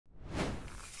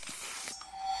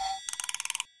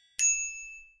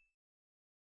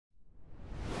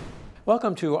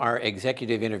Welcome to our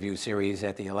executive interview series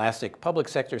at the Elastic Public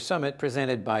Sector Summit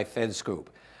presented by FedScoop.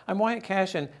 I'm Wyatt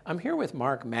Cash and I'm here with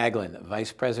Mark Maglin,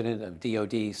 Vice President of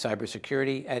DOD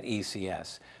Cybersecurity at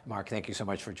ECS. Mark, thank you so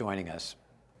much for joining us.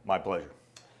 My pleasure.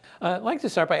 I'd like to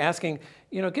start by asking,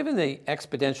 given the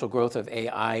exponential growth of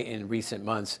AI in recent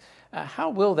months, how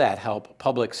will that help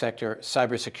public sector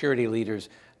cybersecurity leaders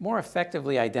more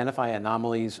effectively identify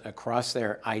anomalies across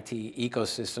their IT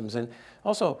ecosystems and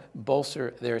also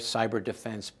bolster their cyber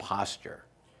defense posture?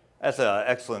 That's an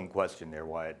excellent question there,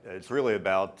 Wyatt. It's really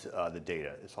about the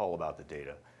data. It's all about the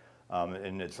data.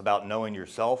 And it's about knowing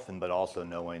yourself, but also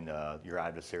knowing your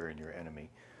adversary and your enemy.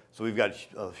 So we've got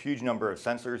a huge number of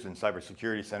sensors and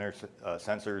cybersecurity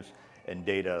sensors and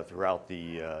data throughout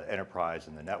the enterprise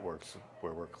and the networks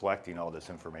where we're collecting all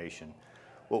this information.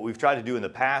 What we've tried to do in the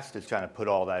past is trying to put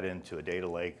all that into a data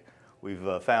lake.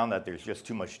 We've found that there's just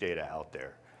too much data out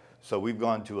there. So we've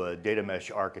gone to a data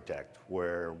mesh architect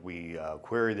where we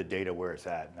query the data where it's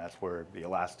at, and that's where the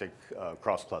Elastic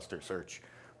cross-cluster search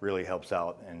really helps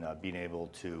out in being able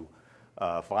to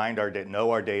find our data, know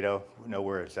our data, know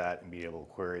where it's at, and be able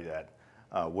to query that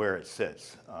where it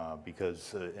sits.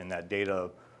 Because in that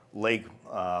data lake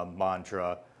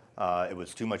mantra, it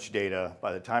was too much data.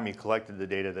 By the time you collected the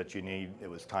data that you need, it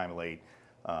was time late,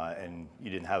 and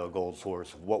you didn't have a gold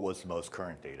source of what was the most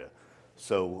current data.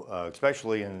 So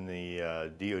especially in the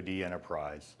DOD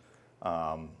enterprise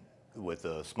with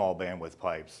small bandwidth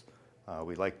pipes,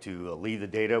 we'd like to leave the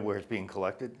data where it's being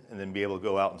collected and then be able to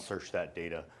go out and search that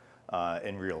data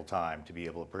in real time to be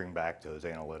able to bring back those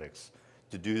analytics,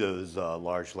 to do those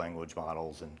large language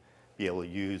models and be able to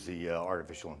use the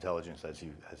artificial intelligence as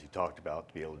you talked about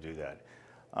to be able to do that.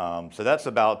 So that's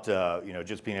about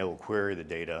just being able to query the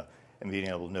data and being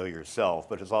able to know yourself,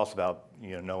 but it's also about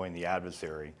knowing the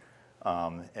adversary,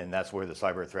 and that's where the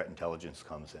cyber threat intelligence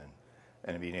comes in,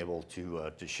 and being able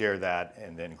to share that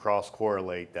and then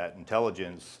cross-correlate that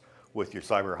intelligence with your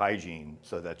cyber hygiene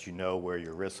so that you know where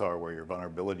your risks are, where your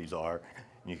vulnerabilities are,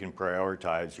 and you can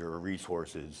prioritize your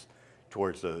resources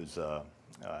towards those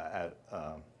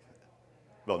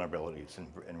vulnerabilities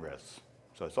and risks.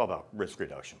 So it's all about risk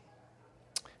reduction.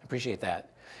 Appreciate that.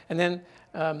 And then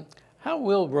how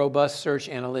will robust search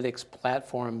analytics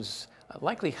platforms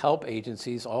likely help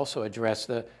agencies also address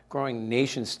the growing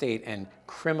nation state and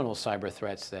criminal cyber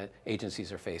threats that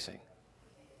agencies are facing?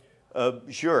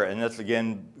 Sure, and that's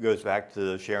again goes back to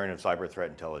the sharing of cyber threat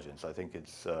intelligence. I think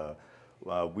it's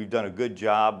we've done a good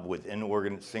job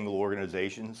within single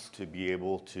organizations to be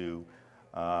able to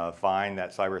find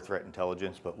that cyber threat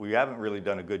intelligence, but we haven't really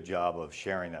done a good job of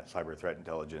sharing that cyber threat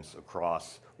intelligence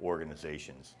across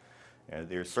organizations. And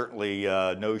there's certainly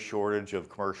no shortage of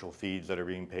commercial feeds that are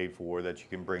being paid for that you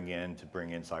can bring in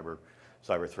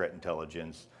cyber threat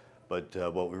intelligence. But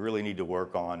what we really need to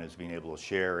work on is being able to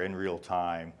share in real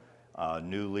time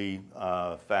newly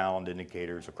found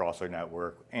indicators across our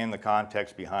network and the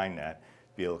context behind that,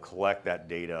 be able to collect that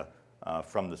data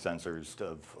from the sensors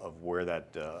of where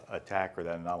that attack or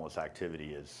that anomalous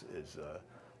activity is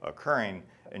occurring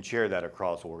and share that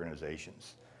across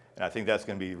organizations. And I think that's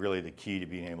going to be really the key to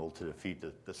being able to defeat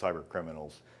the cyber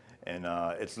criminals. And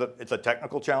it's a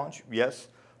technical challenge, yes,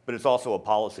 but it's also a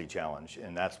policy challenge,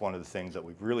 and that's one of the things that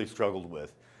we've really struggled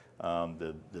with.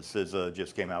 The CISA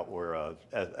just came out, or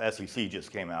SEC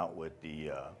just came out with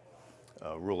the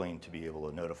ruling to be able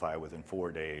to notify within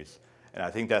 4 days. And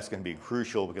I think that's going to be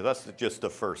crucial because that's just the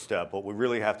first step. What we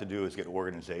really have to do is get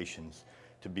organizations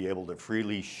to be able to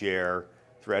freely share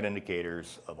threat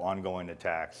indicators of ongoing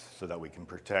attacks so that we can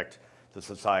protect the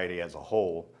society as a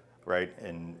whole, right?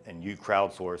 And you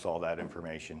crowdsource all that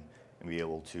information and be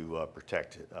able to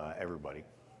protect everybody.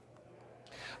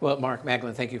 Well, Mark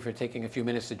Maglin, thank you for taking a few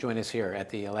minutes to join us here at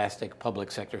the Elastic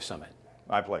Public Sector Summit.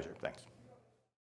 My pleasure, thanks.